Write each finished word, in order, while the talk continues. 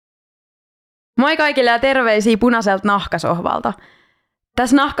Moi kaikille ja terveisiä punaiselta nahkasohvalta.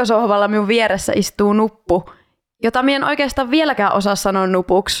 Tässä nahkasohvalla minun vieressä istuu Nuppu, jota minä en oikeastaan vieläkään osaa sanoa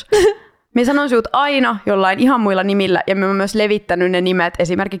Nupuksi. Minä sanon sinut aina jollain ihan muilla nimillä ja minä olen myös levittänyt ne nimet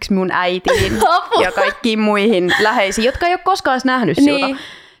esimerkiksi minun äitiin ja kaikkiin muihin läheisiin, jotka ei ole koskaan edes nähnyt sinulta. Niin.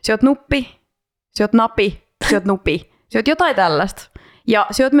 Sinä olet Nuppi, sinä olet Napi, sinä olet Nupi, sinä olet jotain tällaista. Ja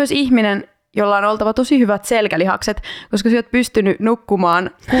sinä olet myös ihminen, jolla on oltava tosi hyvät selkälihakset, koska sinä olet pystynyt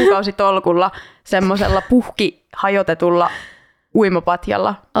nukkumaan kuukausitolkulla semmoisella puhkihajotetulla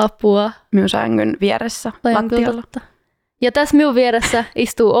uimapatjalla. Apua. Minun sängyn vieressä lattialla. Ja tässä minun vieressä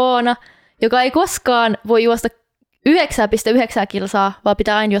istuu Oona, joka ei koskaan voi juosta 9,9 kilsaa, vaan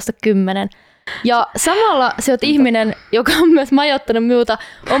pitää aina juosta 10. Ja samalla se oot ihminen, joka on myös majoittanut minulta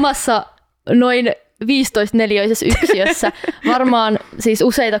omassa noin 15-neliöisessä yksiössä. Varmaan siis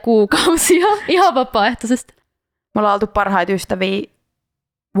useita kuukausia ihan vapaaehtoisesti. Me ollaan oltu parhaita ystäviä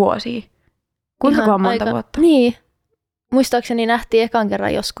vuosia. Kuinka monta vuotta? Niin. Muistaakseni nähtiin ekan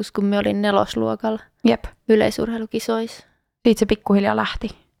kerran joskus, kun me olin 4. luokalla. Jep. Yleisurheilukisoissa. Siitä se pikkuhiljaa lähti.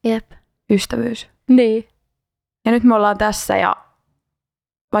 Jep. Ystävyys. Niin. Ja nyt me ollaan tässä ja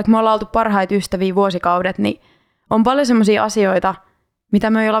vaikka me ollaan oltu parhaita ystäviä vuosikaudet, niin on paljon semmoisia asioita, mitä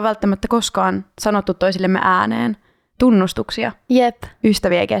me ei olla välttämättä koskaan sanottu toisillemme ääneen. Tunnustuksia. Jep.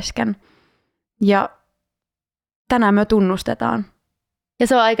 Ystävien kesken. Ja tänään me tunnustetaan. Ja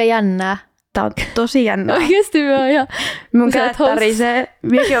se on aika jännää. Tää on tosi jännää. Oikeesti mä oon ihan mun käät tärisee.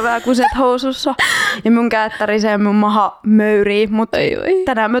 Minäkin on vähän kuset housussa. Ja mun käät tärisee, mun maha möyrii. Mutta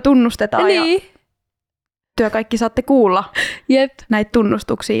tänään me tunnustetaan. Niin. Ja työ kaikki saatte kuulla. Jep. Näitä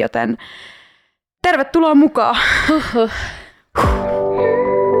tunnustuksia, joten tervetuloa mukaan.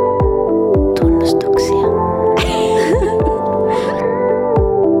 Tunnustuksia.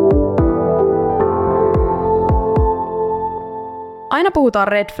 Aina puhutaan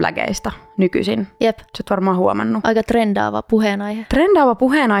red flaggeista nykyisin. Jep. Sä oot varmaan huomannut. Aika trendaava puheenaihe. Trendaava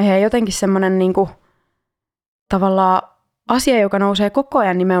puheenaihe ja jotenkin semmoinen niinku, tavallaan asia, joka nousee koko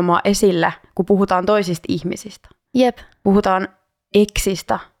ajan nimenomaan esille, kun puhutaan toisista ihmisistä. Jep. Puhutaan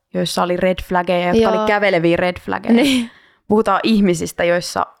eksistä, joissa oli red flaggeja, jotka oli käveleviä red flaggeja. Niin. Puhutaan ihmisistä,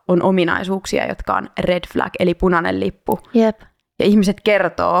 joissa on ominaisuuksia, jotka on red flag, eli punainen lippu. Jep. Ja ihmiset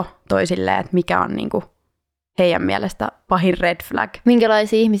kertoo toisilleen, että mikä on niinku heidän mielestä pahin red flag.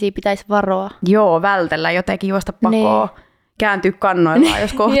 Minkälaisia ihmisiä pitäisi varoa? Joo, vältellä jotenkin, juosta pakoon, kääntyä kannoillaan,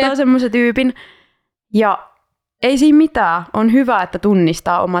 jos kohtaa semmoisen tyypin. Ja ei siinä mitään. On hyvä, että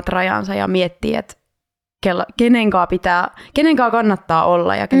tunnistaa omat rajansa ja miettii, että kenenkaan kannattaa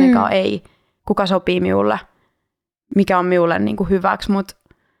olla ja kenenkaan ei. Kuka sopii minulle, mikä on minulle niin kuin hyväksi. Mutta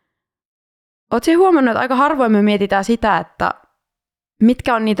ootko huomannut, että aika harvoin me mietitään sitä, että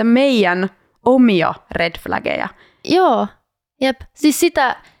mitkä on niitä meidän omia red flaggeja? Joo, jep. Siis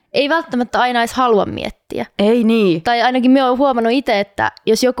sitä ei välttämättä aina edes halua miettiä. Ei niin. Tai ainakin minä olen huomannut itse, että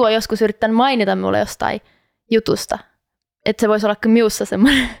jos joku on joskus yrittänyt mainita minulle jostain jutusta, että se voisi olla minussa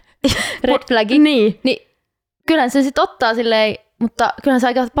semmoinen red flagi, niin kyllähän se sitten ottaa silleen, mutta kyllähän se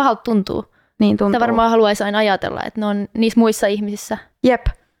aika pahalta tuntuu. Niin tuntuu. Sitä varmaan haluaisi aina ajatella, että ne on niissä muissa ihmisissä. Jep.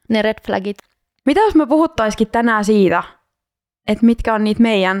 Ne red flagit. Mitä jos me puhuttaisikin tänään siitä, että mitkä on niitä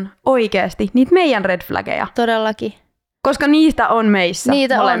meidän red flaggeja? Todellakin. Koska niitä on meissä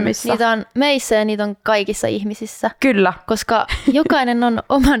molemmissa. Niitä on meissä ja niitä on kaikissa ihmisissä. Kyllä. Koska jokainen on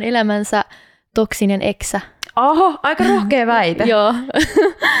oman elämänsä toksinen eksä. Oho, aika rohkea väite. Joo.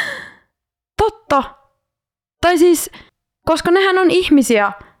 Totta. Tai siis, koska nehän on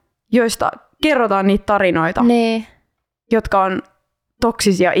ihmisiä, joista kerrotaan niitä tarinoita, jotka on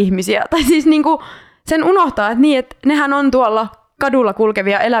toksisia ihmisiä. Tai siis niinku sen unohtaa, että nehän on tuolla kadulla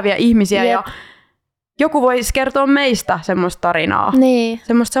kulkevia eläviä ihmisiä. Jep. Ja joku voisi kertoa meistä semmoista tarinaa. Niin.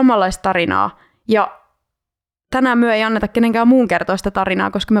 Semmoista samanlaista tarinaa. Ja tänään me ei anneta kenenkään muun kertoa sitä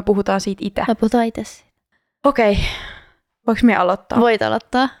tarinaa, koska me puhutaan siitä itse. Me puhutaan itse. Okei. Voinko me aloittaa? Voit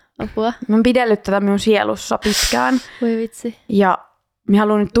aloittaa. Apua. Mä oon pidellyt tätä minun sielussa pitkään. Voi vitsi. Ja mä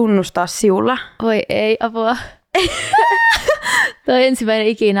haluan nyt tunnustaa sinulle. Voi ei, apua. Tämä on ensimmäinen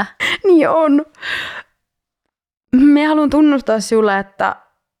ikinä. Niin on. Mä haluan tunnustaa sinulle, että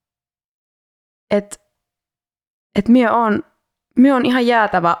mä oon ihan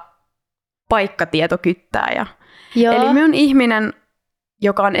jäätävä paikkatietokyttääjä. Joo. Eli mä oon ihminen,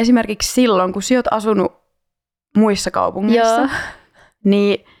 joka on esimerkiksi silloin, kun sä oot asunut muissa kaupungeissa,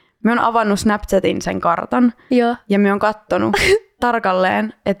 niin mä oon avannut Snapchatin sen kartan. Joo. Ja mä oon kattonut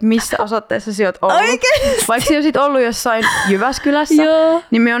tarkalleen, että missä osoitteessa sä oot ollut. Oikeesti? Vaikka sä olisit ollut jossain Jyväskylässä,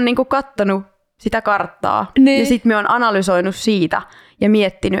 niin mä oon niinku kattonut sitä karttaa. Niin. Ja sit mä oon analysoinut siitä. ja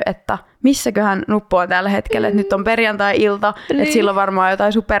miettinyt, että missäköhän Nuppu on tällä hetkellä, että nyt on perjantai-ilta, että sillä on varmaan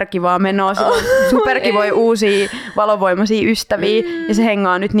jotain superkivaa menoa, sillä on superkivoja uusia valovoimaisia ystäviä ja se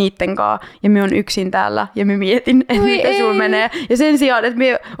hengaa nyt niitten kanssa ja me on yksin täällä ja me mietin, että miten sulla menee. Ja sen sijaan, että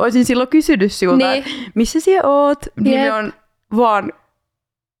me olisin silloin kysynyt sulta, missä siellä oot, niin me on vaan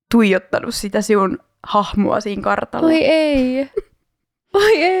tuijottanut sitä sinun hahmoa siinä kartalla. Oi ei.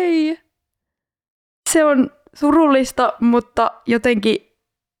 Oi ei. Se on surullista, mutta jotenkin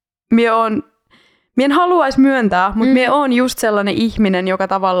mie en haluaisi myöntää, mutta mie on just sellainen ihminen, joka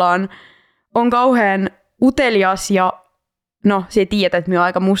tavallaan on kauhean utelias ja no, sä tiedät, että mie on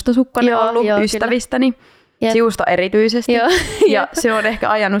aika mustasukkainen ollut ystävistäni, siusta erityisesti. Ja se on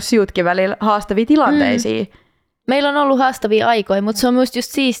ehkä ajanut siutkin välillä haastavia tilanteisiin. Meillä on ollut haastavia aikoja, mutta se on myös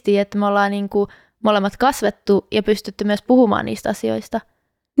just siistiä, että me ollaan niinku molemmat kasvettu ja pystytty myös puhumaan niistä asioista.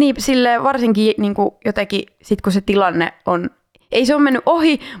 Niin, silleen varsinkin niinku jotenkin sit kun se tilanne on, ei se ole mennyt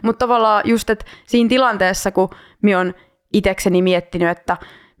ohi, mutta tavallaan just, että siinä tilanteessa, kun minä olen itsekseni miettinyt, että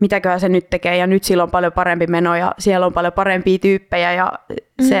mitäköhän se nyt tekee ja nyt sillä on paljon parempi meno ja siellä on paljon parempia tyyppejä ja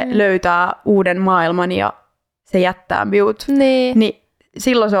se löytää uuden maailman ja se jättää minut. Niin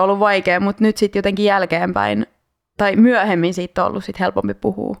silloin se on ollut vaikea, mutta nyt sitten jotenkin jälkeenpäin tai myöhemmin siitä on ollut sit helpompi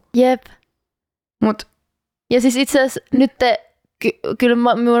puhua. Jep. Ja siis itse asiassa nyt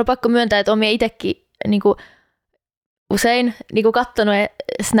kyllä minun on pakko myöntää, että olen itsekin niinku usein niinku kattonut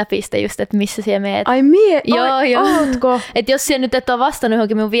Snapista just, että missä siellä meet. Ai ootko? Että jos siellä nyt et ole vastannut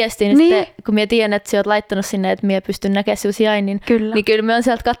johonkin minun viestiin, niin sitten, kun minä tiedän, että sinä olet laittanut sinne, että minä pystyn näkemään sinun sijainnin, niin kyllä minä olen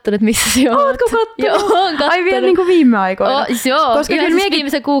sieltä kattonut, missä sinä olet. Ootko kattonut? Joo, olen kattonut. Ai vielä niinku viime aikoina? Joo, koska ihan siis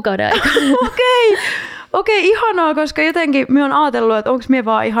viimeisen kuukauden aikana. Okei, ihanaa, koska jotenkin minä olen ajatellut, että onko minä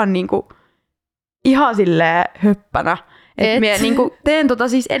vaan ihan silleen höppänä. Että minä niinku teen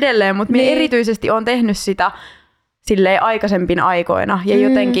siis edelleen, mutta minä erityisesti olen tehnyt sitä silleen aikaisempina aikoina ja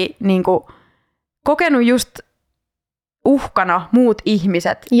jotenkin niinku kokenut just uhkana muut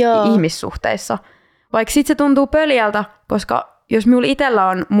ihmiset ihmissuhteissa. Vaikka sit se tuntuu pöljältä, koska jos minulla itsellä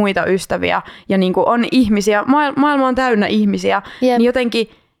on muita ystäviä ja niinku on ihmisiä, maailma on täynnä ihmisiä, niin jotenkin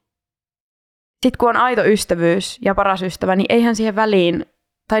sit kun on aito ystävyys ja paras ystävä, niin eihän siihen väliin,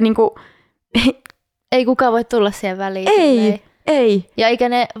 tai niinku ei kukaan voi tulla siihen väliin. Ei. Ja eikä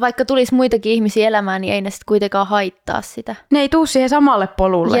ne, vaikka tulisi muitakin ihmisiä elämään, niin ei ne sitten kuitenkaan haittaa sitä. Ne ei tuu siihen samalle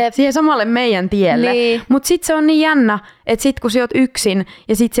polulle, siihen samalle meidän tielle. Niin. Mutta sitten se on niin jännä, että sit kun sä oot yksin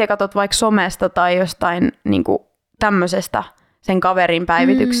ja sit sä katot vaikka somesta tai jostain niinku tämmöisestä sen kaverin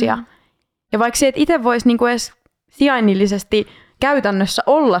päivityksiä. Ja vaikka sä et itse vois niinku edes sijainnillisesti käytännössä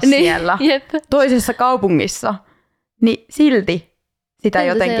olla siellä toisessa kaupungissa, niin silti sitä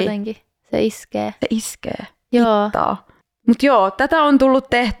jotenkin. Se iskee. Joo. Mutta tätä on tullut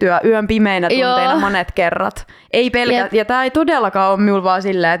tehtyä yön pimeinä tunteina monet kerrat. Ei pelkät, ja tämä ei todellakaan ole minulla vaan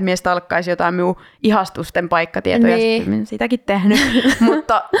silleen, että mies talkkaisi jotain minun ihastusten paikkatietoja, minä sitäkin tehnyt.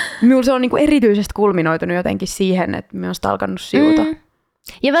 Mutta minulla se on niinku erityisesti kulminoitunut jotenkin siihen, että minä olen stalkannut siuta.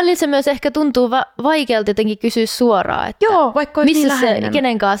 Ja välillä se myös ehkä tuntuu vaikealta jotenkin kysyä suoraan, että vaikka missä niin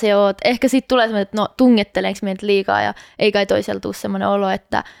kenen kanssa se oot. Ehkä sitten tulee semmoinen, että tungetteleeko meitä liikaa ja ei kai toisella tule semmoinen olo,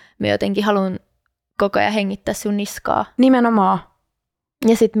 että me jotenkin haluan koko ajan hengittää sun niskaa. Nimenomaan.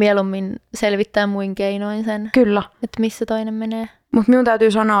 Ja sitten mieluummin selvittää muin keinoin sen, kyllä, että missä toinen menee. Mutta minun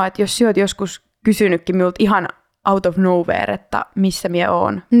täytyy sanoa, että jos sä oot joskus kysynytkin minulta ihan out of nowhere, että missä minä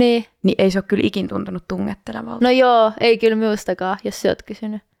oon, niin ei se ole kyllä ikin tuntunut tungettelevalta. No joo, ei kyllä minustakaan, jos sä oot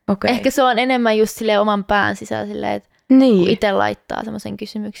kysynyt. Okay. Ehkä se on enemmän just silleen oman pään sisällä silleen, että kun itse laittaa semmoisen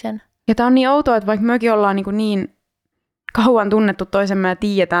kysymyksen. Ja tää on niin outoa, että vaikka mekin ollaan niin kauan tunnettu toisemme ja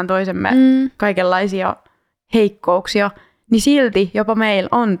tiedetään toisemme kaikenlaisia heikkouksia, niin silti jopa meillä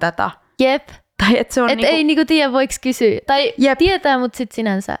on tätä. Jep. Tai et se on ei niinku tiedä, voiko kysyä. Tai tietää, mutta sitten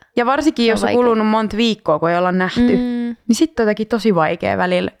sinänsä. Ja varsinkin, jos on kulunut monta viikkoa, kun ei olla nähty, niin sitten on jotenkin tosi vaikea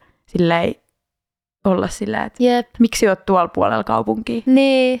välillä silleen olla silleen, että miksi oot tuolla puolella kaupunkia.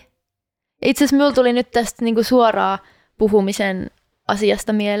 Niin. Itse asiassa minulla tuli nyt tästä niinku suoraan puhumisen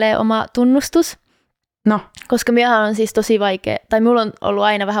asiasta mieleen oma tunnustus. No. Koska minähän on siis tosi vaikea, tai minulla on ollut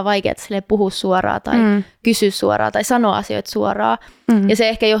aina vähän vaikeaa puhua suoraan tai kysyä suoraan tai sanoa asioita suoraan. Ja se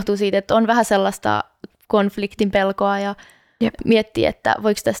ehkä johtuu siitä, että on vähän sellaista konfliktin pelkoa ja miettii, että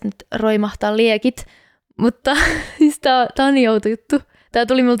voiko tästä nyt roimahtaa liekit. Mutta siis tämä on niin outo juttu. Tämä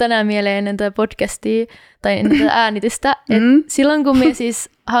tuli minulle tänään mieleen ennen tätä podcastia tai ennen tätä äänitystä. Että silloin kun minä siis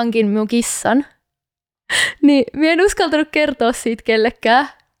hankin minun kissan, niin minä en uskaltanut kertoa siitä kellekään.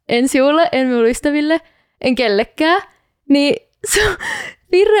 En sinulle, en minun ystäville, en kellekään. Niin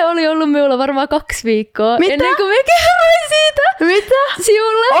Virre oli ollut minulla varmaan 2 viikkoa ennen kuin me kerroin siitä. Mitä?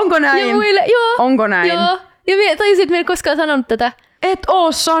 Sinulle. Onko näin? Ja muille. Joo. Onko näin? Joo. Ja minä tajusin, että minä en koskaan sanonut tätä. Et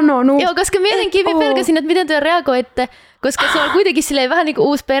oo sanonut. Joo, koska mietinkin pelkäsin, että miten te reagoitte, koska se on kuitenkin silleen vähän niin kuin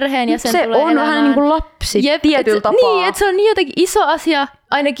uusi perheenjäsen se tulee on elämään. vähän niin kuin lapsi tietyllä tapaa. Niin, että se on niin jotenkin iso asia.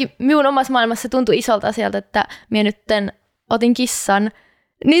 Ainakin minun omassa maailmassa se tuntui isolta asialta, että minä nytten otin kissan.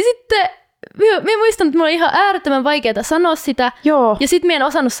 Niin sitten minä muistan, että minulla oli ihan äärettömän vaikeaa sanoa sitä. Joo. Ja sitten minä en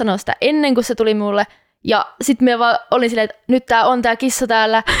osannut sanoa sitä ennen kuin se tuli minulle. Ja sitten minä vaan olin silleen, että nyt tää kissa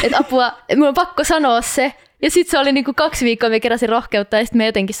täällä, että apua, minun on pakko sanoa se. Ja sitten se oli niinku 2 viikkoa, minä keräsin rohkeutta ja sitten minä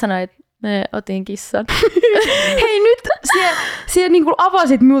jotenkin sanoin, että me otin kissan. Hei nyt, siellä niinku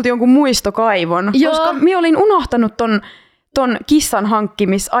avasit minulta jonkun muistokaivon, koska minä olin unohtanut ton kissan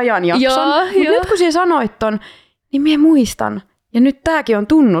hankkimisajanjakson. Mutta nyt kun sinä sanoit ton, niin minä muistan. Ja nyt tämäkin on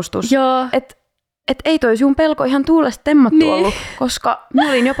tunnustus, että ei toi sinun pelko ihan tuulesta temmattu ollut, koska minä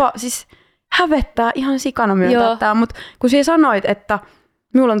olin jopa, siis hävettää ihan sikana myöntää tämä, mutta kun sinä sanoit, että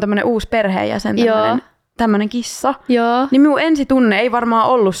minulla on tämmöinen uusi perheenjäsen, tämmöinen kissa, niin minun ensitunne ei varmaan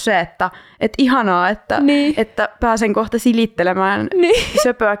ollut se, että ihanaa, että pääsen kohta silittelemään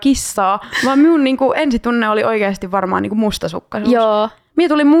söpöä kissaa, vaan minun niinku ensitunne oli oikeasti varmaan niinku mustasukkaisuus. Minä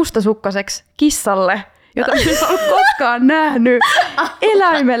tulin mustasukkaiseksi kissalle, jota en ole koskaan nähnyt,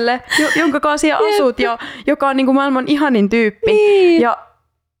 eläimelle, jonka kanssa asut ja joka on niinku maailman ihanin tyyppi. Niin. Ja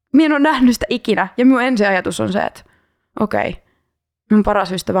minä en ole nähnyt sitä ikinä. Ja minun ensiajatus on se, että okei, minun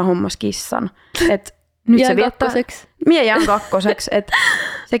paras ystävä hommas kissan. Et nyt se minä jään kakkoseksi. Että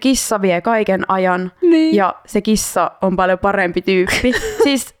se kissa vie kaiken ajan ja se kissa on paljon parempi tyyppi.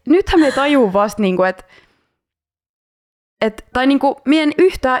 Siis nythän me tajuu vasta, niinku, että tai niinku, minä en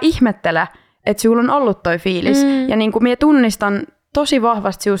yhtään ihmettele, että sinulla on ollut toi fiilis. Ja niinku, minä tunnistan tosi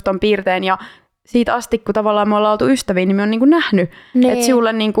vahvasti sinusta ton piirteen ja siitä asti, kun tavallaan me ollaan oltu ystäviä, niin me on niinku nähnyt, että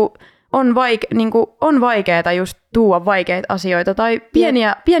sinulle niinku on vaikeaa just tuoda vaikeita asioita tai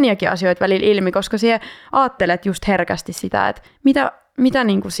pieniäkin asioita välillä ilmi, koska sinä ajattelet just herkästi sitä, että mitä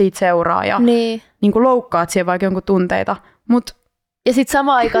niinku siitä seuraa ja niinku loukkaat siihen vaikka jonkun tunteita. Ja sitten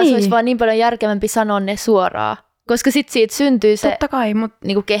samaan aikaan se olisi vaan niin paljon järkevämpi sanoa ne suoraan, koska sitten siitä syntyy se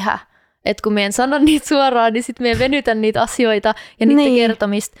niinku kehä. Että kun minä en sano niitä suoraan, niin sitten minä venytän niitä asioita ja niiden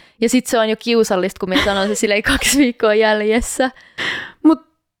kertomista. Ja sitten se on jo kiusallista, kun minä sanon se silleen 2 viikkoa jäljessä.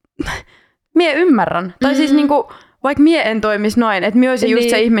 Mutta minä ymmärrän. Tai siis niinku, vaikka minä en toimisi noin, että minä olisin just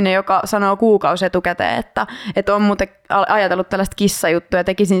se ihminen, joka sanoo kuukausi etukäteen, että on muuten ajatellut tällaista kissajuttua ja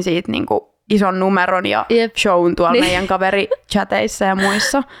tekisin siitä niinku ison numeron ja shown tuolla meidän kaverichateissa ja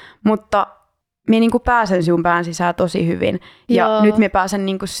muissa. Mutta minä niinku pääsen sinun pään sisään tosi hyvin. Ja nyt minä pääsen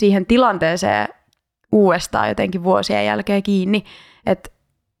niinku siihen tilanteeseen uudestaan jotenkin vuosien jälkeen kiinni, että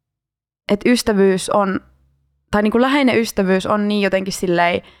ystävyys on, tai niinku läheinen ystävyys on niin jotenkin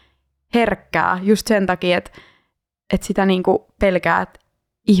silleen herkkää just sen takia, että sitä niinku pelkää, että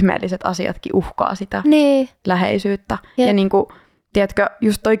ihmeelliset asiatkin uhkaa sitä läheisyyttä. Ja niinku, tiedätkö,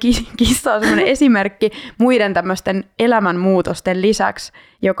 just toi kissa on semmoinen esimerkki muiden tämmöisten elämänmuutosten lisäksi,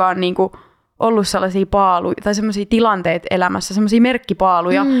 joka on niinku ollut sellaisia paaluja tai sellaisia tilanteita elämässä, sellaisia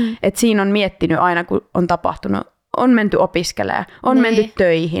merkkipaaluja, että siinä on miettinyt aina, kun on tapahtunut. On menty opiskelemaan, on menty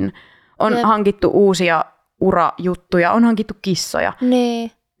töihin, on hankittu uusia urajuttuja, on hankittu kissoja.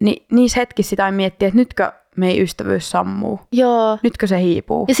 Niin niissä hetkissä sitä ei miettiä, että nytkö meidän ystävyys sammuu, nytkö se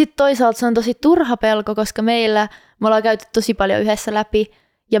hiipuu. Ja sitten toisaalta se on tosi turha pelko, koska me ollaan käyty tosi paljon yhdessä läpi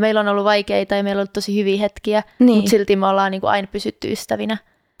ja meillä on ollut vaikeita ja meillä on ollut tosi hyviä hetkiä, mutta silti me ollaan niinku aina pysytty ystävinä.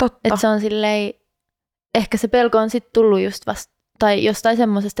 Että se on silleen, ehkä se pelko on sitten tullut just vasta, tai jostain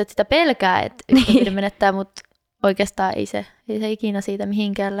semmoisesta, että sitä pelkää, että ystävyyden menettää, mutta oikeastaan ei se ikinä siitä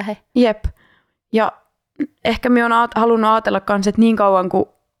mihinkään lähde. Jep. Ja ehkä minä olen halunnut ajatella myös, että niin kauan kuin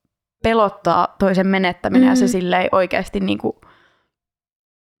pelottaa toisen menettäminen ja se silleen oikeasti niinku,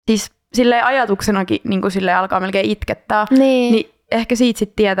 siis silleen ajatuksenakin niinku silleen alkaa melkein itkettää, niin ehkä siitä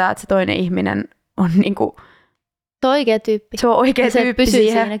sitten tietää, että se toinen ihminen on niinku se on oikea tyyppi. Se on oikea tyyppi se pysyy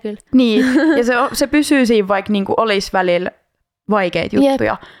siihen. Siinä kyllä. Niin, ja se pysyy siinä, vaikka niinku olisi välillä vaikeita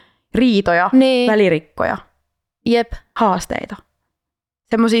juttuja, riitoja, välirikkoja, haasteita.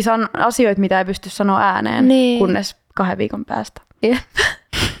 Semmoisia asioita, mitä ei pysty sanoa ääneen, kunnes 2 viikon päästä. Jep.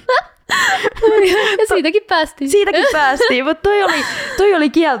 Ja siitäkin päästiin. Mutta toi oli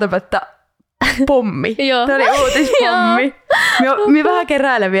kieltämättä pommi. Toi oli uutispommi. Minä vähän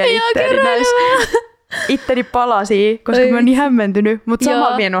keräilen vielä itteeni näissä. Itteni palasi, koska mä oon niin hämmentynyt, mutta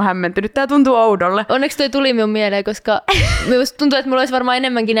samalla minä en ole hämmentynyt. Tää tuntuu oudolle. Onneksi toi tuli minun mieleen, koska minusta tuntuu, että mulla olisi varmaan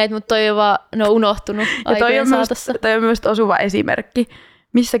enemmänkin näitä, mutta toi on vaan unohtunut aikojen saatossa. Toi on myös osuva esimerkki.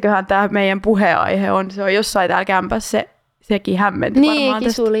 Missäköhän tämä meidän puheenaihe on? Se on jossain täällä kämpässä, sekin hämmenti varmaan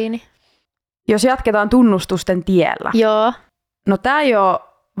tästä. Kisuliini. Jos jatketaan tunnustusten tiellä. Joo. No tää ei ole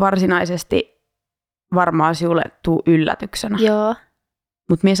varsinaisesti varmaan sinulle tuu yllätyksenä. Joo.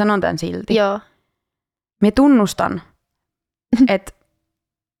 mutta minä sanon tämän silti. Joo. Minä tunnustan, että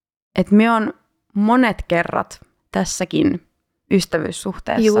minä on monet kerrat tässäkin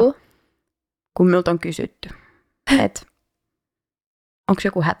ystävyyssuhteessa, kun minulta on kysytty, että onko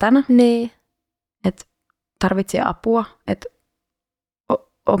joku hätänä, niin. että tarvitsee apua, että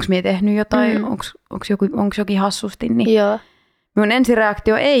onko minä tehnyt jotain, onko jokin hassusti, niin Joo. minun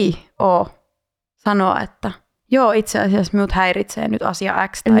ensireaktio ei ole sanoa, että joo, itse asiassa minut häiritsee nyt asia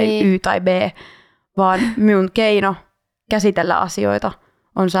X tai Y tai B, vaan minun keino käsitellä asioita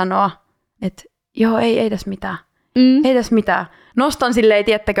on sanoa, että joo, ei tässä mitään. Ei tässä mitään. Nostan silleen,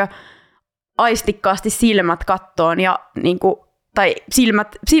 tiettäkö, aistikkaasti silmät kattoon ja niinku, tai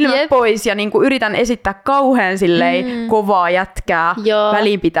silmät pois ja niinku yritän esittää kauhean silleen kovaa jätkää,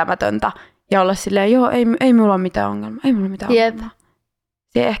 välinpitämätöntä ja olla silleen, joo, ei mulla ole mitään ongelmaa. Ei mulla ole mitään ongelmaa.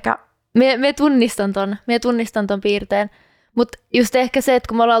 Se ehkä... Me tunnistan ton piirteen. Mutta just ehkä se, että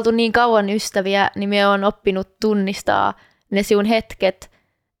kun me ollaan oltu niin kauan ystäviä, niin me on oppinut tunnistaa ne sinun hetket.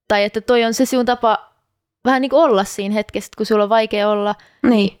 Tai että toi on se sinun tapa vähän niin kuin olla siinä hetkessä, kun sulla on vaikea olla,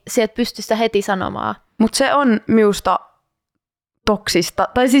 niin se et pysty sitä heti sanomaan. Mutta se on minusta toksista.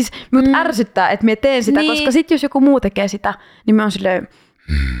 Tai siis minut ärsyttää, että minä teen sitä, koska sitten jos joku muu tekee sitä, niin me on silleen...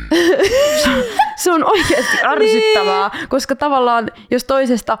 se on oikeasti ärsyttävää, koska tavallaan jos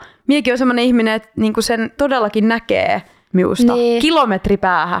toisesta, miekin on sellainen ihminen, että niinku sen todellakin näkee minusta kilometri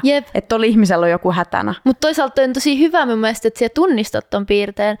päähän, että tuolla ihmisellä on joku hätänä. Mutta toisaalta on tosi hyvä mun mielestä, että sinä tunnistat ton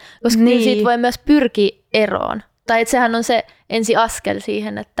piirteen, koska siitä voi myös pyrkiä eroon. Tai että sehän on se ensi askel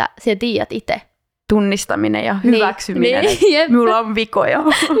siihen, että sinä tiedät itse. Tunnistaminen ja hyväksyminen, että minulla on vikoja.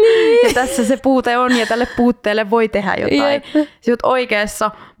 Ja tässä se puute on ja tälle puutteelle voi tehdä jotain. Sinä olet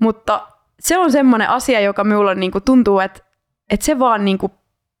oikeassa, mutta se on semmoinen asia, joka minulla niinku tuntuu, että se vaan niinku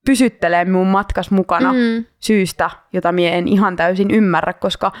pysyttelee minun matkas mukana syystä, jota minä en ihan täysin ymmärrä,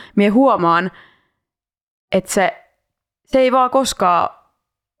 koska minä huomaan, että se ei vaan koskaan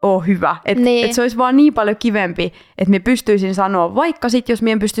ole hyvä. Että se olisi vaan niin paljon kivempi, että minä pystyisin sanoa, vaikka sitten jos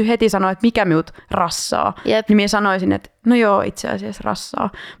minä en pysty heti sanoa, että mikä minut rassaa, niin minä sanoisin, että no joo, itse asiassa rassaa.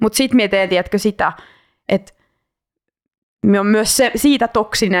 Mutta sitten minä teen, tiedätkö, sitä, että minä on myös siitä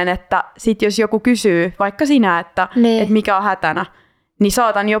toksinen, että sit jos joku kysyy, vaikka sinä, että mikä on hätänä, niin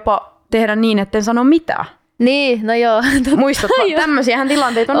saatan jopa tehdä niin, etten sano mitään. Niin, no joo. Muistatko, tämmöisiähän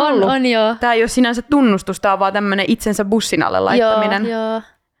tilanteita on ollut. On joo. Tämä ei ole sinänsä tunnustus, tämä on vaan tämmöinen itsensä bussin alle laittaminen. Joo.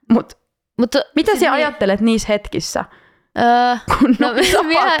 Mutta mitä sinä ajattelet niissä hetkissä, kun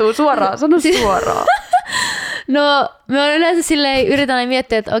tapahtuu suoraan? Sano suoraan. No, me on yleensä silleen, yritän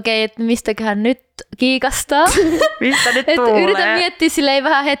miettiä, että okei, että mistäköhän nyt kiikastaa. Mistä nyt tuulee? Yritän miettiä silleen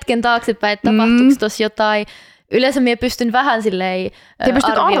vähän hetken taaksepäin, että tapahtuuko tuossa jotain. Yleensä minä pystyn vähän silleen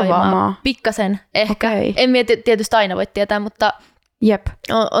arvioimaan. Pikkasen ehkä. Okay. En minä tietysti aina voi tietää, mutta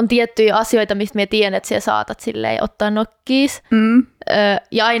on tiettyjä asioita, mistä minä tiedän, että sinä saatat silleen ottaa nokkiis.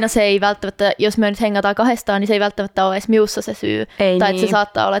 Ja aina se ei välttämättä, jos me nyt hengataan kahdestaan, niin se ei välttämättä ole edes miussa se syy. Ei tai että se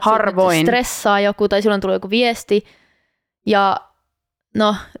saattaa olla, että se stressaa joku tai silloin tulee joku viesti. Ja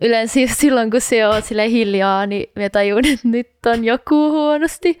no yleensä silloin, kun se on silleen hiljaa, niin minä tajun, että nyt on joku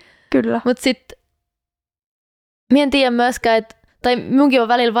huonosti. Kyllä. Mutta sitten minä en tiedä myöskään, että tai minunkin on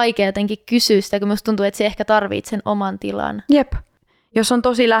välillä vaikea jotenkin kysyä sitä, kun minusta tuntuu, että se ehkä tarvitsee sen oman tilan. Jep. Jos on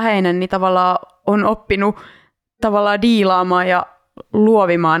tosi läheinen, niin tavallaan on oppinut tavallaan diilaamaan ja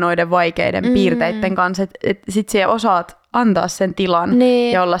luovimaan noiden vaikeiden piirteiden kanssa. Että sit siellä osaat antaa sen tilan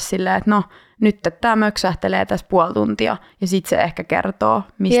ja olla silleen, että no nyt tämä möksähtelee tässä puoli tuntia ja sitten se ehkä kertoo,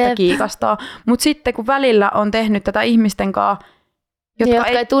 mistä kiikastaa. Mutta sitten kun välillä on tehnyt tätä ihmisten kanssa, jotka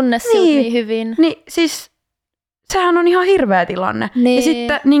ei tunne sinut niin hyvin. Niin siis sehän on ihan hirveä tilanne. Niin. Ja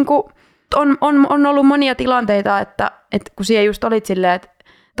sitten niin kuin, on ollut monia tilanteita, että kun siellä just olit silleen,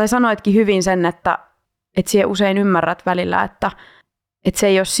 tai sanoitkin hyvin sen, että siellä usein ymmärrät välillä, että se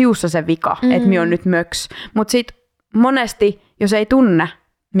ei ole siussa se vika, että minä on nyt möks. Mutta sitten monesti, jos ei tunne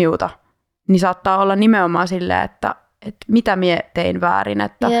miuta, niin saattaa olla nimenomaan silleen, että mitä minä tein väärin,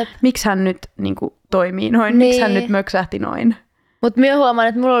 että miksi hän nyt niin kuin, toimii noin, miksi hän nyt möksähti noin. Mutta minä huomaan,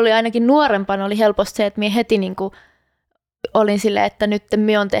 että minulla oli ainakin nuorempana oli helposti se, että minä heti niin kuin olin silleen, että nyt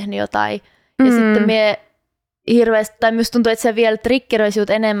minä olen tehnyt jotain. Ja sitten minä hirveästi, tai minusta tuntuu, että se vielä triggeröisi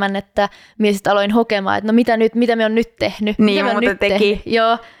enemmän, että minä sitten aloin hokemaan, että no mitä minä olen nyt tehnyt. Niin, muuten teki.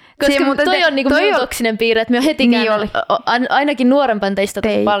 Joo, koska toi on niinku minun toksinen piirre, että minä heti ainakin nuorempana teistä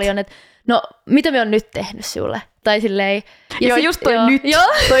tosi paljon, että no mitä minä olen nyt tehnyt sinulle. Tai silleen. Joo, just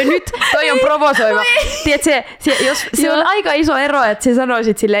toi on provosoiva. Tiedätkö, se on aika iso ero, että sä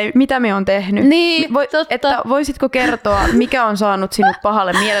sanoisit silleen, mitä me on tehnyt. Niin, että voisitko kertoa, mikä on saanut sinut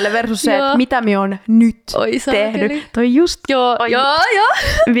pahalle mielelle versus se, että mitä me on nyt tehnyt. Toi just. Joo.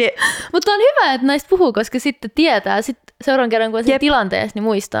 Mutta on hyvä, että näistä puhuu, koska sitten tietää. Sitten seuraavan kerran, kun on siinä tilanteessa, niin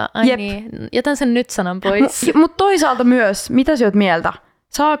muistaa. Ai niin, jätän sen nyt sanan pois. Mutta toisaalta myös, mitä sä oot mieltä?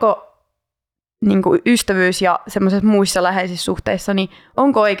 Saako niinku ystävyys ja semmoisissa muissa läheisissä suhteissa, niin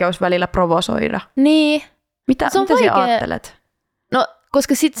onko oikeus välillä provosoida? Niin. Mitä sä ajattelet? No,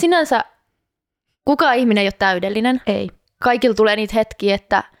 koska sit sinänsä kukaan ihminen ei ole täydellinen. Ei. Kaikilla tulee niitä hetkiä,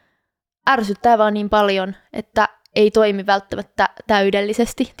 että ärsyttää vaan niin paljon, että ei toimi välttämättä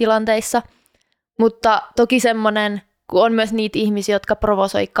täydellisesti tilanteissa. Mutta toki semmoinen, kun on myös niitä ihmisiä, jotka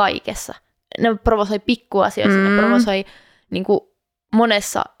provosoi kaikessa. Ne provosoi pikkuasioissa, ne provosoi niin kuin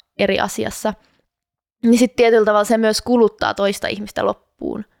monessa eri asiassa. Niin sitten tietyllä tavalla se myös kuluttaa toista ihmistä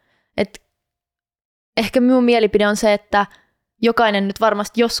loppuun. Et ehkä minun mielipide on se, että jokainen nyt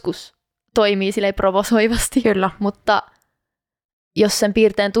varmasti joskus toimii silleen provosoivasti. Kyllä. Mutta jos sen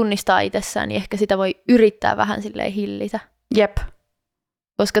piirteen tunnistaa itsessään, niin ehkä sitä voi yrittää vähän silleen hillitä. Jep.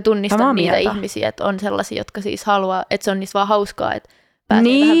 Koska tunnistan niitä ihmisiä, että on sellaisia, jotka siis haluaa, että se on niistä vaan hauskaa, että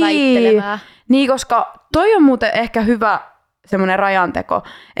pääsee vähän väittelemään. Niin, koska toi on muuten ehkä hyvä semmoinen rajanteko,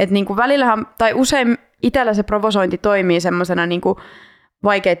 että niinku välillähän, tai usein itsellä se provosointi toimii semmoisena niinku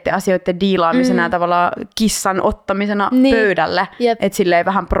vaikeiden asioiden diilaamisena ja tavallaan kissan ottamisena pöydälle, että silleen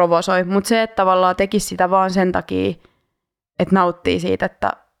vähän provosoi. Mutta se, että tavallaan tekisi sitä vaan sen takia, että nauttii siitä,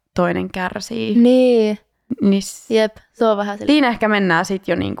 että toinen kärsii. Niin. Jep, se on vähän silleen. Siinä ehkä mennään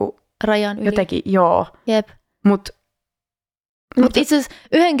sitten jo niinku rajan yli. Jotenkin, joo. Jep. Mut itse asiassa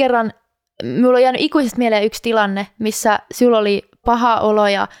yhden kerran minulla on jäänyt ikuisesti mieleen yksi tilanne, missä sinulla oli paha olo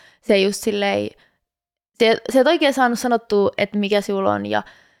ja se just silleen, se et oikein saanut sanottua, että mikä sinulla on ja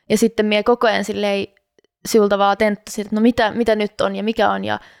sitten minä koko ajan silleen sinulta vaan tenttasin, että no mitä nyt on ja mikä on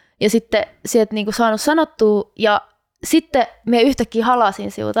ja sitten sinä et niinku saanut sanottua ja sitten minä yhtäkkiä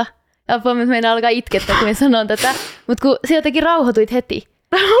halasin sinulta. Ja meidän alkaa itkettää, kun minä sanon tätä, mutta kun sinä jotenkin rauhoituit heti,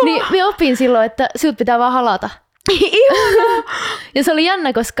 niin minä opin silloin, että sinut pitää vaan halata. Ja se oli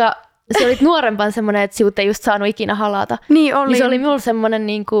jännä, koska se olit nuorempana semmoinen, että sinut ei just saanut ikinä halata. Niin oli. Niin se oli minulle semmoinen,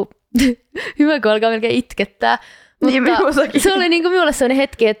 niinku, hyvä kun alkaa melkein itkettää. Mutta niin se oli niinku minulle semmoinen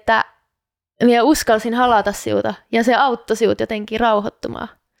hetki, että minä uskalsin halata siuta ja se auttoi siut jotenkin rauhoittumaan.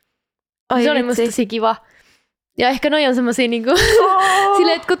 Se oli musta tosi kiva. Ja ehkä noi on semmosia niinku,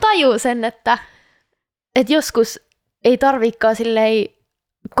 silleen, että kun tajuu sen, että joskus ei tarviikaan silleen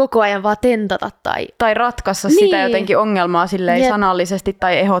koko ajan vaan tentata tai ratkaista sitä jotenkin ongelmaa silleen sanallisesti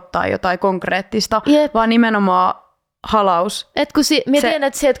tai ehdottaa jotain konkreettista, vaan nimenomaan halaus. Et kun minä tiedän,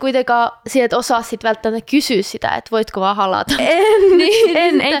 että sieltä kuitenkaan sieltä osaa sit välttämättä kysyä sitä, että voitko vaan halata.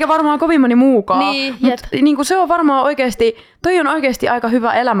 En, eikä varmaan kovin moni muukaan. Niin, niin se on varmaan oikeasti, toi on oikeasti aika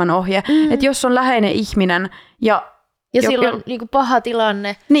hyvä elämänohje, että jos on läheinen ihminen ja silloin on niinku paha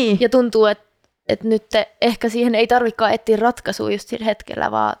tilanne ja tuntuu, että nyt ehkä siihen ei tarvitsekaan etsiä ratkaisua just sillä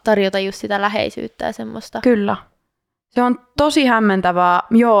hetkellä, vaan tarjota just sitä läheisyyttä ja semmoista. Kyllä. Se on tosi hämmentävää,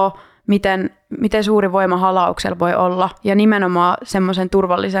 miten suuri voima halauksella voi olla. Ja nimenomaan semmoisen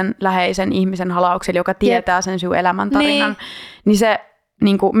turvallisen, läheisen ihmisen halauksella, joka tietää sen sinun elämäntarinan. Niin se,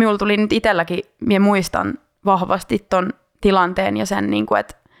 niin kuin, minulla tuli nyt itselläkin, minä muistan vahvasti ton tilanteen ja sen, niin kuin,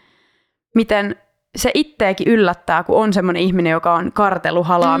 että miten se itteekin yllättää, kun on semmoinen ihminen, joka on kartellut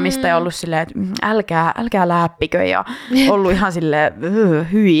halaamista ja ollut silleen, että älkää läppikö ja ollut ihan silleen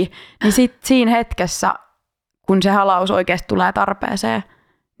hyi. Niin sit siinä hetkessä, kun se halaus oikeasti tulee tarpeeseen,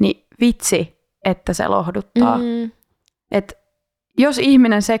 niin vitsi, että se lohduttaa. Et jos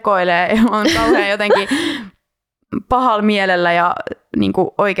ihminen sekoilee ja on kauhean jotenkin pahalla mielellä ja niin kuin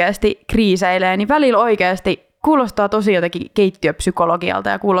oikeasti kriiseilee, niin välillä oikeasti kuulostaa tosi jotenkin keittiöpsykologialta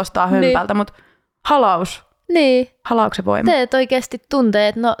ja kuulostaa hömpältä, mutta halaus. Niin. Halauksen voima. Teet oikeasti tuntee,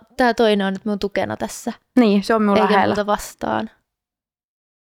 että no tää toinen on nyt mun tukena tässä. Niin, se on minun lähellä. Eikä muuta vastaan.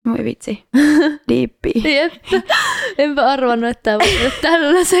 Moi vitsi. Diippi. Jep. Enpä arvannut, että tämä voi olla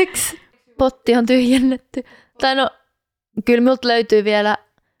tällaiseksi. Potti on tyhjennetty. Tai no, kyllä minulta löytyy vielä.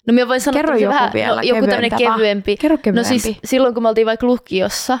 No minä voin sanoa, joku vähän, vielä, joku tämmöinen kevyempi. Kerro kevyempi. No siis silloin, kun me oltiin vaikka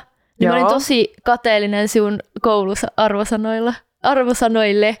lukiossa, niin mä olin tosi kateellinen sinun koulussa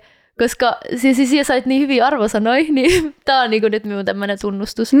arvosanoille. Koska siis sait niin hyviä arvosanoja, niin tää on niinku nyt minun tämmönen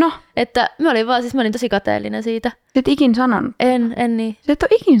tunnustus. No. Että mä olin tosi kateellinen siitä. Sä et ikin sanonut? En niin. Sä et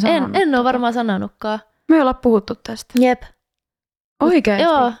ole ikin sanonut? En ole varmaan sanonutkaan. Me ei olla puhuttu tästä. Jep. Oikeesti?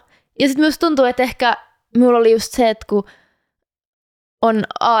 Joo. Ja sit myös tuntuu, että ehkä minulla oli just se, että kun on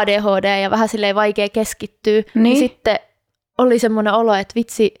ADHD ja vähän silleen vaikea keskittyä, niin sitten oli semmoinen olo, että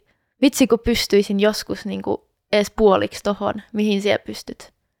vitsi kun pystyisin joskus niinku edes puoliksi tohon, mihin siellä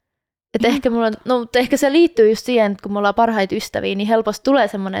pystyt. Et ehkä se liittyy just siihen, että kun me ollaan parhaita ystäviä, niin helposti tulee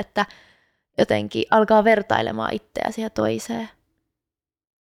semmoinen, että jotenkin alkaa vertailemaan itseäsi ja toiseen.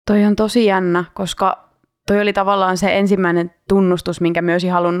 Toi on tosi jännä, koska toi oli tavallaan se ensimmäinen tunnustus, minkä mä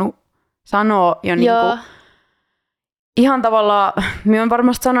olisin halunnut sanoa jo niinku, ihan tavallaan, mä oon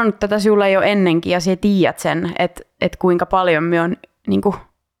varmasti sanonut tätä sulle jo ennenkin ja sä tiedät sen, että kuinka paljon mä oon niinku,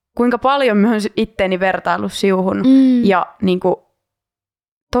 itteeni vertaillut siuhun ja niinku,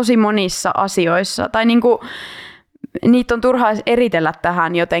 tosi monissa asioissa. Tai niinku, niitä on turhaa eritellä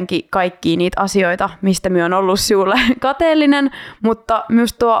tähän jotenkin kaikkia niitä asioita, mistä mä oon ollut siulle kateellinen, mutta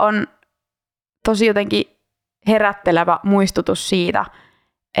myös tuo on tosi jotenkin herättelevä muistutus siitä,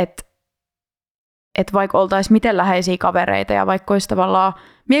 että vaikka oltaisiin miten läheisiä kavereita ja vaikka olisi tavallaan,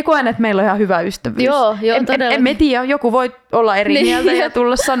 mie koen, että meillä on ihan hyvä ystävyys. Joo, todellakin. En me tiedä, joku voi olla eri mieltä ja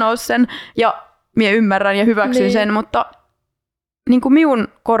tulla sanoa sen ja mie ymmärrän ja hyväksyn sen, mutta niin kuin minun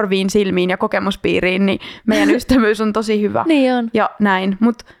korviin, silmiin ja kokemuspiiriin, niin meidän ystävyys on tosi hyvä. Niin on. Ja näin,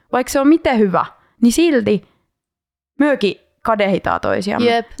 mutta vaikka se on miten hyvä, niin silti myökin kadehitaan toisiamme.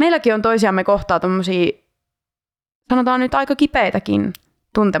 Jep. Meilläkin on toisiamme kohtaa tommosia, sanotaan nyt aika kipeitäkin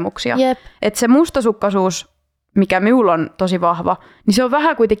tuntemuksia. Että se mustasukkaisuus, mikä minulla on tosi vahva, niin se on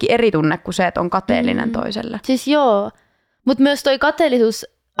vähän kuitenkin eri tunne kuin se, että on kateellinen toiselle. Siis joo, mutta myös toi kateellisuus,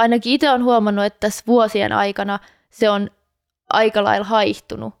 ainakin itse olen huomannut, että tässä vuosien aikana se on aika lailla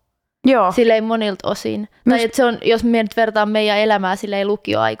haihtunut. Joo. Silleen monilta osin. Tai että se on, jos me nyt vertaan meidän elämää silleen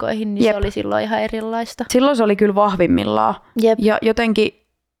lukioaikoihin, niin se oli silloin ihan erilaista. Silloin se oli kyllä vahvimmillaan. Ja jotenkin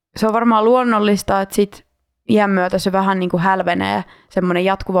se on varmaan luonnollista, että sit iän myötä se vähän niin kuin hälvenee, semmoinen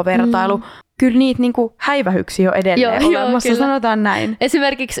jatkuva vertailu. Kyllä niitä niin kuin häivähyksiä on edelleen olemassa, kyllä. Sanotaan näin.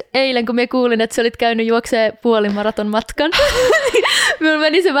 Esimerkiksi eilen, kun me kuulin, että sä olit käynyt juokseen puolimaraton matkan, minulla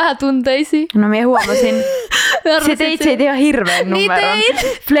meni se vähän tunteisiin. No minä huomasin. Sä teit siitä ihan hirveän numeron.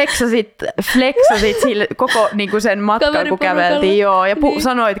 Flexasit sille koko niinku sen matkan, kun käveltiin. Joo, ja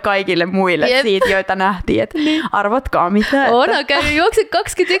sanoit kaikille muille siitä, joita nähtiin, että arvatkaa mitä. Oona käynyt juokse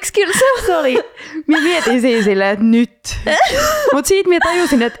 21 kilsaa. Se oli, minä mietin siinä silleen, että nyt. Mutta siitä minä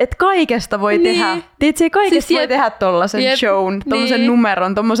tajusin, että kaikesta voi tehdä. Tiedätkö, kaikesta siis voi tehdä tollasen shown, tommosen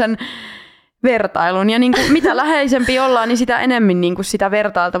numeron, tommosen vertailun. Ja niinku, mitä läheisempi ollaan, niin sitä enemmän niinku sitä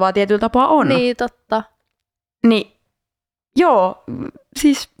vertailtavaa tietyllä tapaa on. Niin, totta. Niin, joo,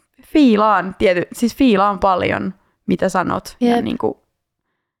 siis fiilaan paljon, mitä sanot. Ja niinku,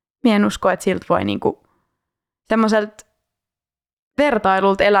 mie en usko, että siltä voi niinku, semmoiselta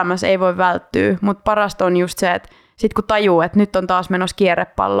vertailulta elämässä ei voi välttyä, mutta parasta on just se, että sit kun tajuu, että nyt on taas menossa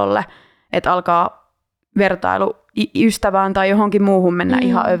kierrepallolle, että alkaa vertailu ystävään tai johonkin muuhun mennä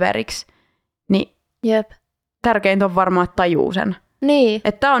ihan överiksi, niin tärkeintä on varmaan, että tajuu sen. Niin.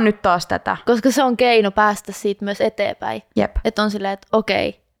 Että tää on nyt taas tätä. Koska se on keino päästä siitä myös eteenpäin. Että on silleen, että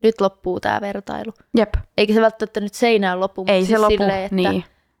okei, nyt loppuu tää vertailu. Eikä se välttämättä nyt seinään lopu, mutta ei siis se lopu, silleen, että niin.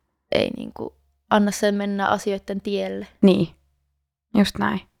 Ei niinku anna sen mennä asioiden tielle. Niin, just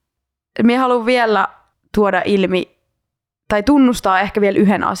näin. Minä haluan vielä tuoda ilmi, tai tunnustaa ehkä vielä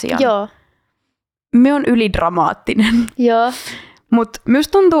yhden asian. Joo. Me on ylidramaattinen. Joo. Mutta myös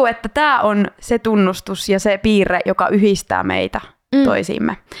tuntuu, että tämä on se tunnustus ja se piirre, joka yhdistää meitä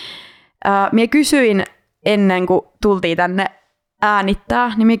toisiimme. Minä kysyin ennen kuin tultiin tänne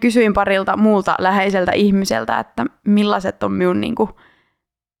äänittää, niin minä kysyin parilta muulta läheiseltä ihmiseltä, että millaiset on minun niinku,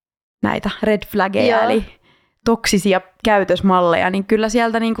 näitä red flaggeja, eli toksisia käytösmalleja, niin kyllä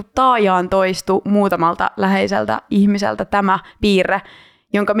sieltä niinku taajaan toistui muutamalta läheiseltä ihmiseltä tämä piirre,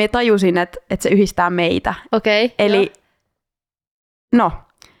 jonka minä tajusin, että se yhdistää meitä. Okei. Eli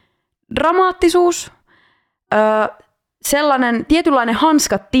dramaattisuus, sellainen tietynlainen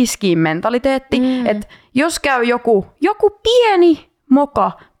hanskat tiskiin mentaliteetti, että jos käy joku pieni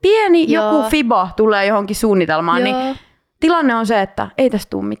moka, joku fiba tulee johonkin suunnitelmaan, niin tilanne on se, että ei tästä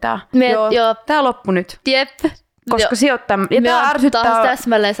tule mitään. Tää loppu nyt. Jep. Koska tää ärsyttää. Taas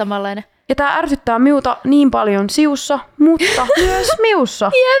täsmälleen samanlainen. Ja tää ärsyttää miuta niin paljon siussa, mutta myös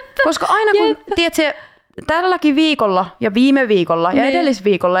miussa. Koska aina kun, tiedätkö, tälläkin viikolla ja viime viikolla ja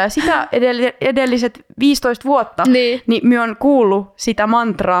edellisviikolla ja sitä edelliset 15 vuotta, niin minä olen kuullut sitä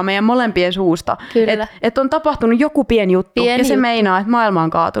mantraa meidän molempien suusta. Että on tapahtunut joku pieni juttu ja se meinaa, että maailma on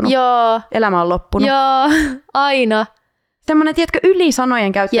kaatunut. Elämä on loppunut. Joo, aina. semmoinen, tiedätkö, yli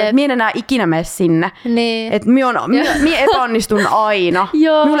sanojen käyttö, että mie en enää ikinä mene sinne. Niin. Että mie epäonnistun aina.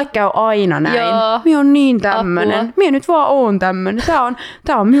 Minulle käy aina näin. Mie on niin tämmönen. Mie nyt vaan oon tämmönen.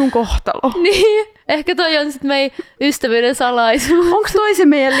 Tää on minun kohtalo. Niin. Ehkä toi on sit meidän ystävyyden salaisuus. Onks toi se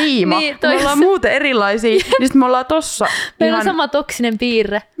meidän liima? Niin, me ollaan muuten erilaisia, niin sit me ollaan tossa. Meillä on sama toksinen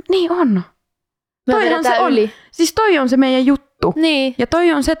piirre. Niin on. Me Toihan se on. Yli. Siis toi on se meidän juttu. Niin. Ja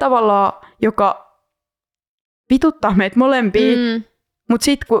toi on se tavallaan, joka vituttaa meitä molempia. Mutta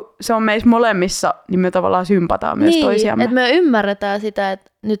sitten kun se on meissä molemmissa, niin me tavallaan sympataan myös toisiamme. Että me ymmärretään sitä,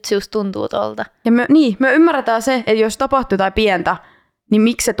 että nyt se just tuntuu tolta. Ja me ymmärretään se, että jos tapahtuu jotain pientä, niin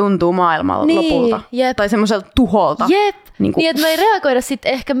miksi se tuntuu maailmalla lopulta. Jep. Tai semmoiselta tuholta. Jep. Niin, että me ei reagoida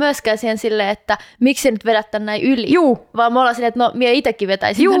sitten ehkä myöskään siihen silleen, että miksi se nyt vedät tän näin yli. Juu. Vaan me ollaan silleen, että no, minä itsekin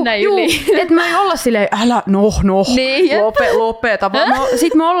vetäisin tän näin yli. Että me ei olla silleen, älä, niin, lopeta.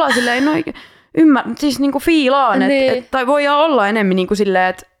 Sitten me ollaan silleen, siis niinku fiilaan, niin. tai voidaan olla enemmän niinku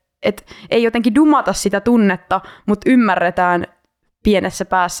silleen, että ei jotenkin dumata sitä tunnetta, mutta ymmärretään pienessä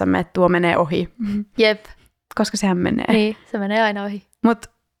päässämme, että tuo menee ohi. Jep. Koska sehän menee. Niin, se menee aina ohi. Mut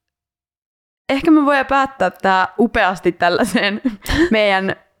ehkä me voidaan päättää tää upeasti tällaiseen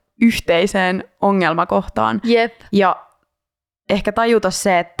meidän yhteiseen ongelmakohtaan. Jep. Ja ehkä tajuta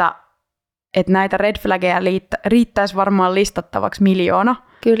se, että näitä red flaggeja riittäisi varmaan listattavaksi 1,000,000.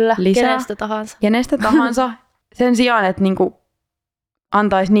 Kyllä, lisää. Kenestä tahansa. Sen sijaan, että niinku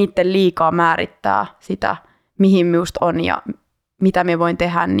antaisi niiden liikaa määrittää sitä, mihin minusta on ja mitä me voin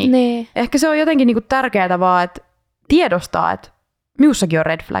tehdä. Niin. Ehkä se on jotenkin niinku tärkeää vaan, että tiedostaa, että minussakin on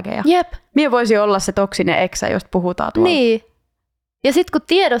red flaggeja. Jep. Mie voisi olla se toksinen eksä, josta puhutaan tuolla. Niin. Ja sitten kun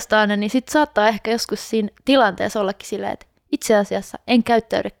tiedostaa ne, niin sitten saattaa ehkä joskus siinä tilanteessa ollakin silleen, että itse asiassa en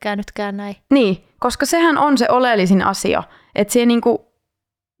käyttäydykään nytkään näin. Niin, koska sehän on se oleellisin asia, että sinä niinku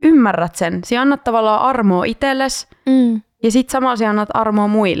ymmärrät sen. Sinä annat tavallaan armoa itsellesi ja sitten samalla sinä annat armoa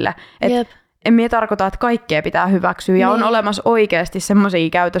muille. En minä tarkoita, että kaikkea pitää hyväksyä ja on olemassa oikeasti semmoisia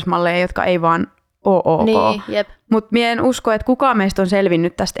käytösmalleja, jotka ei vaan ole ok. Niin, mutta minä en usko, että kukaan meistä on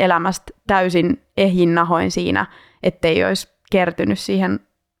selvinnyt tästä elämästä täysin ehjin nahoin siinä, ettei olisi kertynyt siihen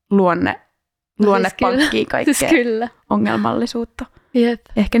luonnepankkiin kaikkea ongelmallisuutta. Jep.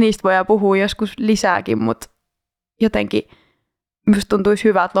 Ehkä niistä voidaan puhua joskus lisääkin, mutta jotenkin minusta tuntuisi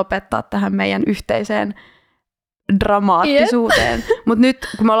hyvältä lopettaa tähän meidän yhteiseen dramaattisuuteen. Mutta nyt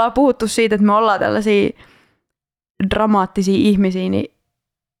kun me ollaan puhuttu siitä, että me ollaan tällaisia dramaattisia ihmisiä, niin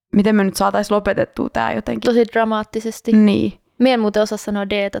miten me nyt saataisiin lopetettua tämä jotenkin? Tosi dramaattisesti. Niin. Mie en muuten osaa sanoa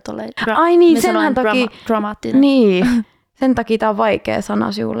D-tä tolleen. Ai niin, senhän takia. Dramaattinen. Niin. Sen takia tämä on vaikea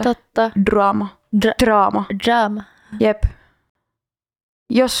sana sinulle. Totta. Draama. Jep.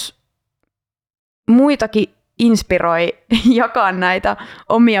 Jos muitakin inspiroi jakaa näitä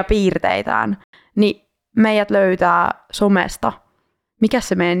omia piirteitään, niin meidät löytää somesta. Mikä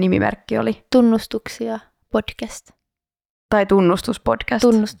se meidän nimimerkki oli? Tunnustuksia podcast. Tai tunnustuspodcast.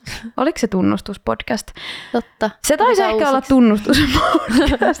 Oliko se tunnustuspodcast? Totta. Se taisi ehkä olla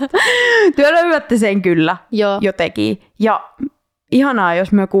tunnustuspodcast. Työ löydätte sen kyllä jotenkin. Ja ihanaa,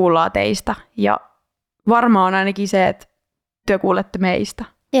 jos me kuullaan teistä. Ja varmaan on ainakin se, että työ kuulette meistä.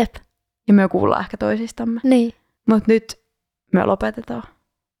 Jep. Ja me kuullaan ehkä toisistamme. Niin. Mutta nyt me lopetetaan.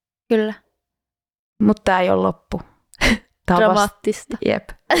 Kyllä. Mutta tämä ei ole loppu. Dramaattista. Jep.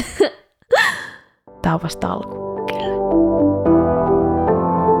 Tämä on vasta alku.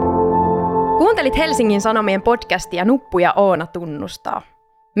 Kuuntelit Helsingin Sanomien podcastia Nuppu ja Oona tunnustaa.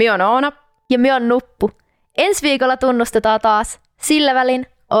 Minä on Oona. Ja minä on Nuppu. Ensi viikolla tunnustetaan taas. Sillä välin,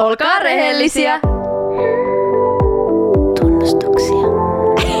 olkaa rehellisiä!